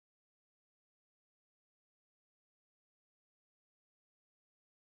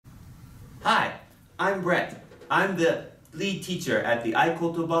Hi, I'm Brett. I'm the lead teacher at the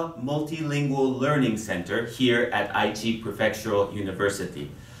iCoToBa Multilingual Learning Center here at Aichi Prefectural University.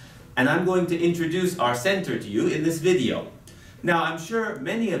 And I'm going to introduce our center to you in this video. Now, I'm sure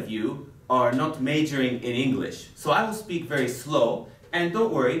many of you are not majoring in English, so I will speak very slow. And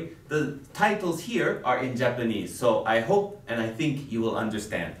don't worry, the titles here are in Japanese, so I hope and I think you will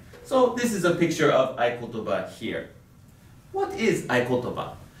understand. So this is a picture of iCoToBa here. What is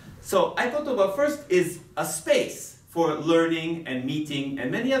iCoToBa? So iCoToBa first is a space for learning and meeting and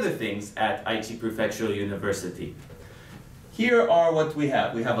many other things at Aichi Prefectural University. Here are what we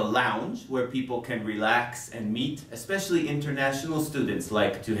have. We have a lounge where people can relax and meet, especially international students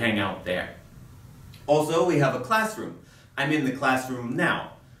like to hang out there. Also, we have a classroom. I'm in the classroom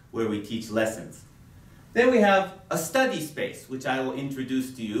now, where we teach lessons. Then we have a study space, which I will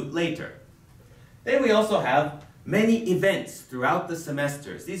introduce to you later. Then we also have many events throughout the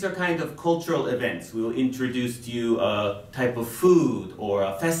semesters. These are kind of cultural events. We will introduce to you a type of food or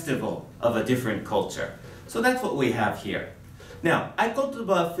a festival of a different culture. So that's what we have here. Now,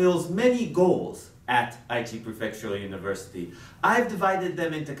 iCoToBa fills many goals at Aichi Prefectural University. I've divided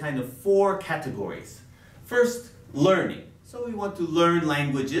them into kind of 4 categories. First, learning. So we want to learn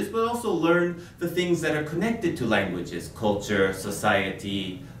languages, but also learn the things that are connected to languages: culture,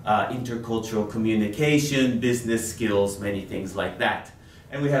 society, intercultural communication, business skills, many things like that.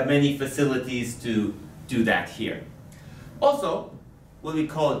 And we have many facilities to do that here. Also, what we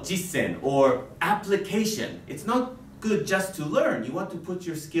call jisen, or application. It's not good just to learn. You want to put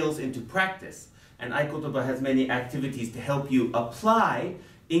your skills into practice. And iCoToBa has many activities to help you apply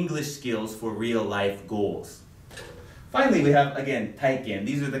English skills for real-life goals. Finally, we have, again, taiken.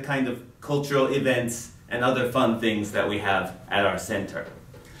 These are the kind of cultural events and other fun things that we have at our center.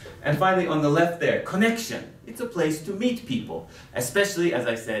 And finally, on the left there, connection. It's a place to meet people, especially, as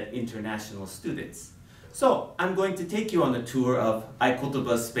I said, international students. So, I'm going to take you on a tour of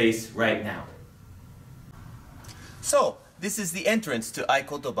iCoToBa's space right now. So, this is the entrance to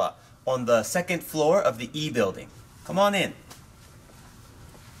iCoToBa on the 2nd floor of the E building. Come on in.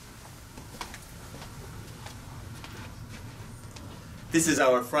 This is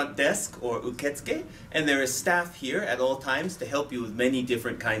our front desk, or uketsuke, and there is staff here at all times to help you with many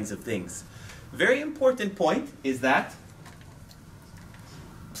different kinds of things. Very important point is that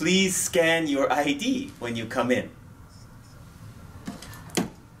please scan your ID when you come in.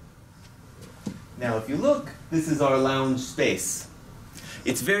 Now if you look, this is our lounge space.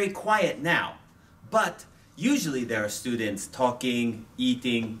 It's very quiet now, but usually there are students talking,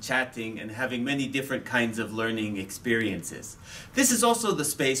 eating, chatting, and having many different kinds of learning experiences. This is also the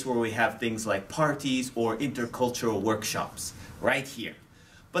space where we have things like parties or intercultural workshops, right here.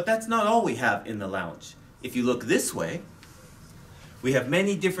 But that's not all we have in the lounge. If you look this way, we have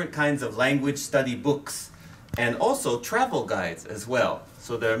many different kinds of language study books and also travel guides as well.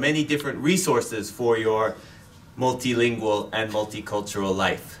 So there are many different resources for your multilingual and multicultural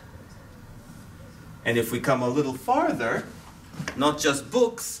life. And if we come a little farther, not just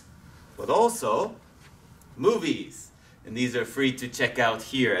books, but also movies. And these are free to check out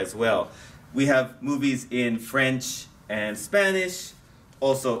here as well. We have movies in French and Spanish,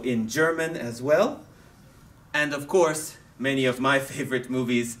 also in German as well. And of course, many of my favorite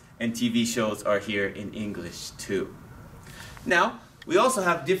movies and TV shows are here in English too. Now, we also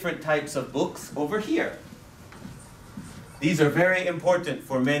have different types of books over here. These are very important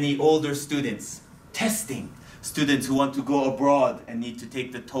for many older students. Testing. Students who want to go abroad and need to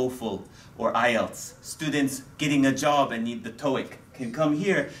take the TOEFL or IELTS. Students getting a job and need the TOEIC can come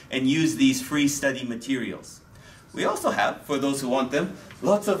here and use these free study materials. We also have, for those who want them,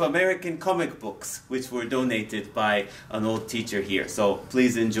 lots of American comic books which were donated by an old teacher here. So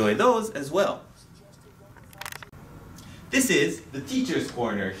please enjoy those as well. This is the teacher's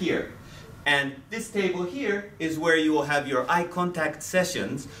corner here. And this table here is where you will have your eye contact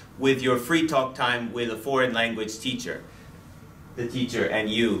sessions with your free talk time with a foreign language teacher. The teacher and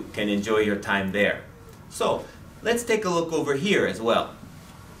you can enjoy your time there. So, let's take a look over here as well.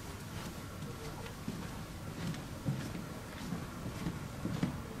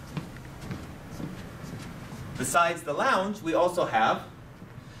 Besides the lounge, we also have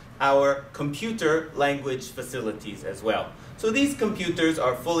our computer language facilities as well. So these computers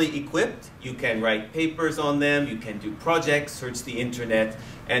are fully equipped. You can write papers on them, you can do projects, search the internet,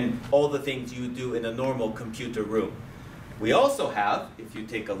 and all the things you do in a normal computer room. We also have, if you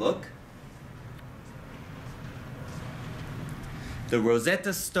take a look, the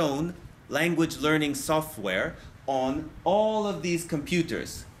Rosetta Stone language learning software on all of these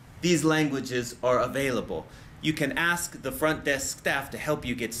computers. These languages are available. You can ask the front desk staff to help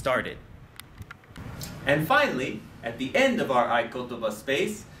you get started. And finally, at the end of our iCoToBa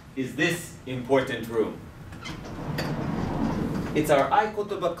space is this important room. It's our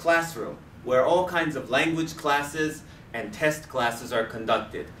iCoToBa classroom, where all kinds of language classes and test classes are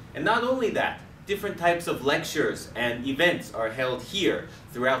conducted. And not only that, different types of lectures and events are held here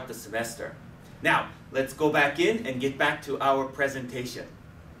throughout the semester. Now, let's go back in and get back to our presentation.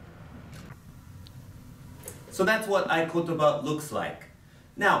 So that's what iCoToBa looks like.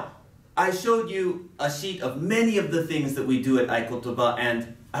 Now, I showed you a sheet of many of the things that we do at iCoToBa,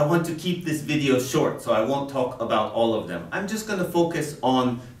 and I want to keep this video short, so I won't talk about all of them. I'm just going to focus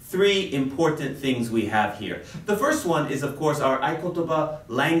on 3 important things we have here. The first one is, of course, our iCoToBa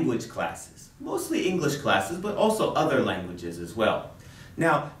language classes. Mostly English classes, but also other languages as well.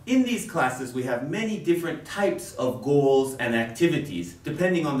 Now, in these classes, we have many different types of goals and activities,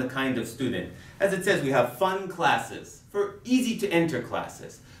 depending on the kind of student. As it says, we have fun classes, for easy-to-enter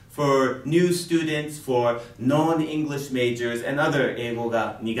classes, for new students, for non-English majors, and other 英語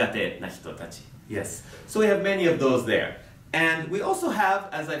が苦手な人たち. Yes. So we have many of those there. And we also have,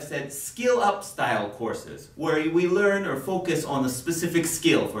 as I've said, skill-up style courses, where we learn or focus on a specific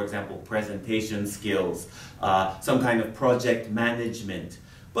skill, for example, presentation skills, some kind of project management,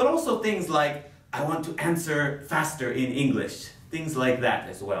 but also things like, I want to answer faster in English, things like that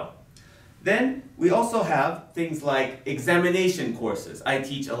as well. Then we also have things like examination courses. I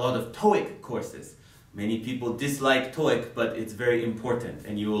teach a lot of TOEIC courses. Many people dislike TOEIC, but it's very important,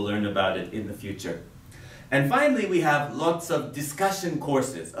 and you will learn about it in the future. And finally, we have lots of discussion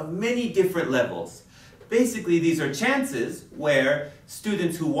courses of many different levels. Basically, these are chances where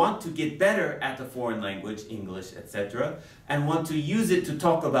students who want to get better at a foreign language, English, etc., and want to use it to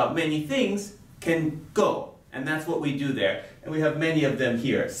talk about many things can go. And that's what we do there. And we have many of them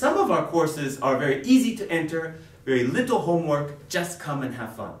here. Some of our courses are very easy to enter, very little homework, just come and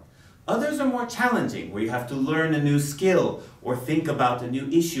have fun. Others are more challenging, where you have to learn a new skill or think about a new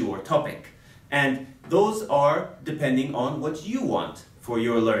issue or topic. And those are depending on what you want for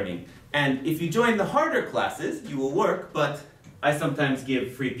your learning. And if you join the harder classes, you will work, but I sometimes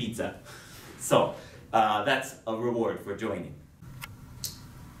give free pizza. So that's a reward for joining.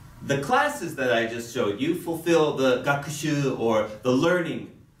 The classes that I just showed you fulfill the gakushu, or the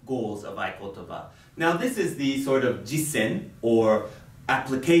learning goals of iCoToBa. Now this is the sort of jisen, or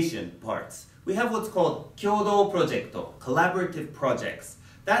application parts. We have what's called kyodo projecto, collaborative projects.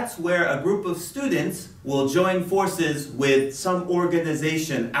 That's where a group of students will join forces with some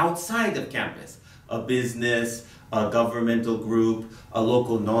organization outside of campus. A business, a governmental group, a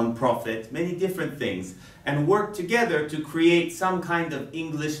local non-profit, many different things, and work together to create some kind of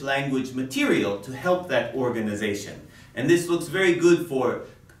English language material to help that organization. And this looks very good for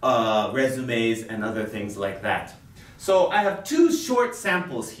resumes and other things like that. So I have 2 short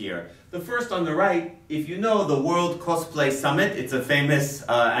samples here. The first on the right, if you know the World Cosplay Summit, it's a famous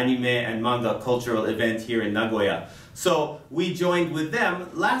anime and manga cultural event here in Nagoya. So we joined with them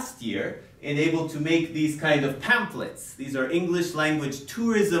last year and able to make these kind of pamphlets. These are English language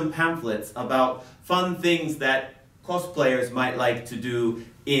tourism pamphlets about fun things that cosplayers might like to do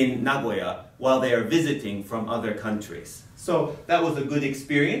in Nagoya while they are visiting from other countries. So that was a good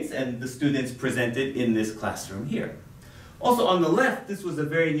experience, and the students presented in this classroom here. Also on the left, this was a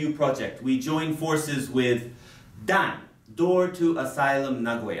very new project. We joined forces with DAN, Door to Asylum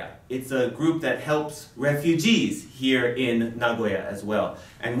Nagoya. It's a group that helps refugees here in Nagoya as well.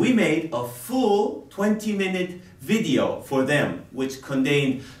 And we made a full 20-minute video for them, which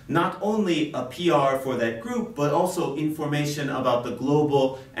contained not only a PR for that group, but also information about the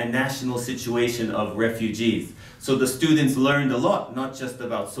global and national situation of refugees. So the students learned a lot, not just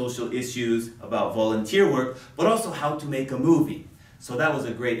about social issues, about volunteer work, but also how to make a movie. So that was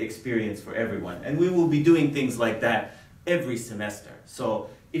a great experience for everyone. And we will be doing things like that every semester. So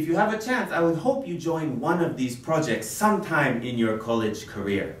if you have a chance, I would hope you join one of these projects sometime in your college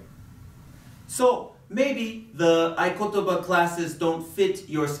career. So maybe the iCoToBa classes don't fit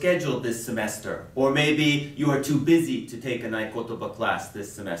your schedule this semester, or maybe you are too busy to take an iCoToBa class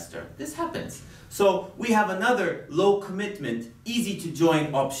this semester. This happens. So we have another low commitment, easy to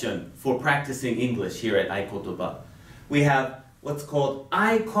join option for practicing English here at iCoToBa. We have what's called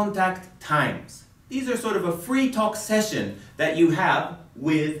eye contact times. These are sort of a free talk session that you have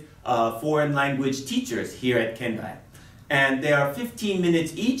with foreign language teachers here at Kendai. And they are 15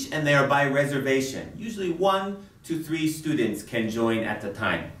 minutes each, and they are by reservation. Usually 1 to 3 students can join at a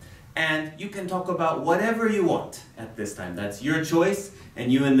time. And you can talk about whatever you want at this time. That's your choice,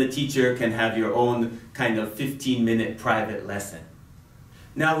 and you and the teacher can have your own kind of 15-minute private lesson.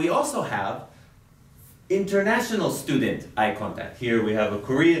 Now we also have international student eye contact. Here we have a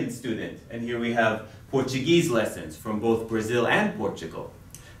Korean student, and here we have Portuguese lessons from both Brazil and Portugal.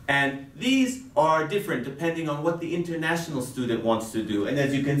 And these are different depending on what the international student wants to do. And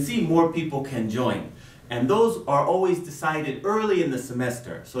as you can see, more people can join. And those are always decided early in the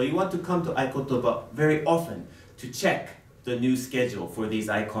semester. So you want to come to iCoToBa very often to check the new schedule for these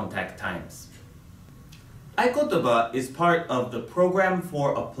eye contact times. iCoToBa is part of the Program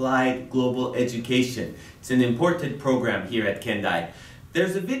for Applied Global Education. It's an important program here at Kendai.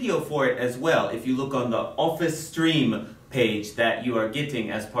 There's a video for it as well if you look on the Office Stream page that you are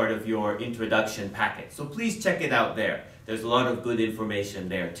getting as part of your introduction packet. So please check it out there. There's a lot of good information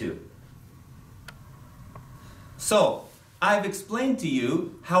there too. So, I've explained to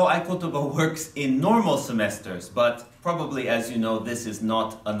you how iCoToBa works in normal semesters, but probably as you know, this is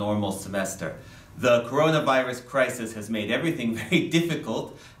not a normal semester. The coronavirus crisis has made everything very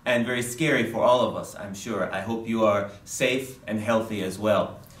difficult and very scary for all of us, I'm sure. I hope you are safe and healthy as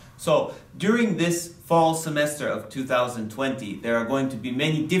well. So, during this fall semester of 2020, there are going to be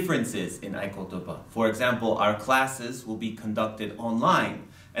many differences in iCoToBa. For example, our classes will be conducted online,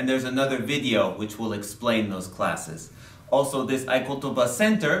 and there's another video which will explain those classes. Also, this iCoToBa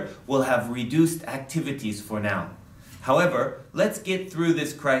Center will have reduced activities for now. However, let's get through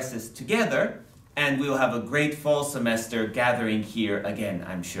this crisis together, and we'll have a great fall semester gathering here again,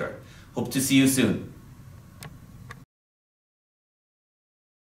 I'm sure. Hope to see you soon.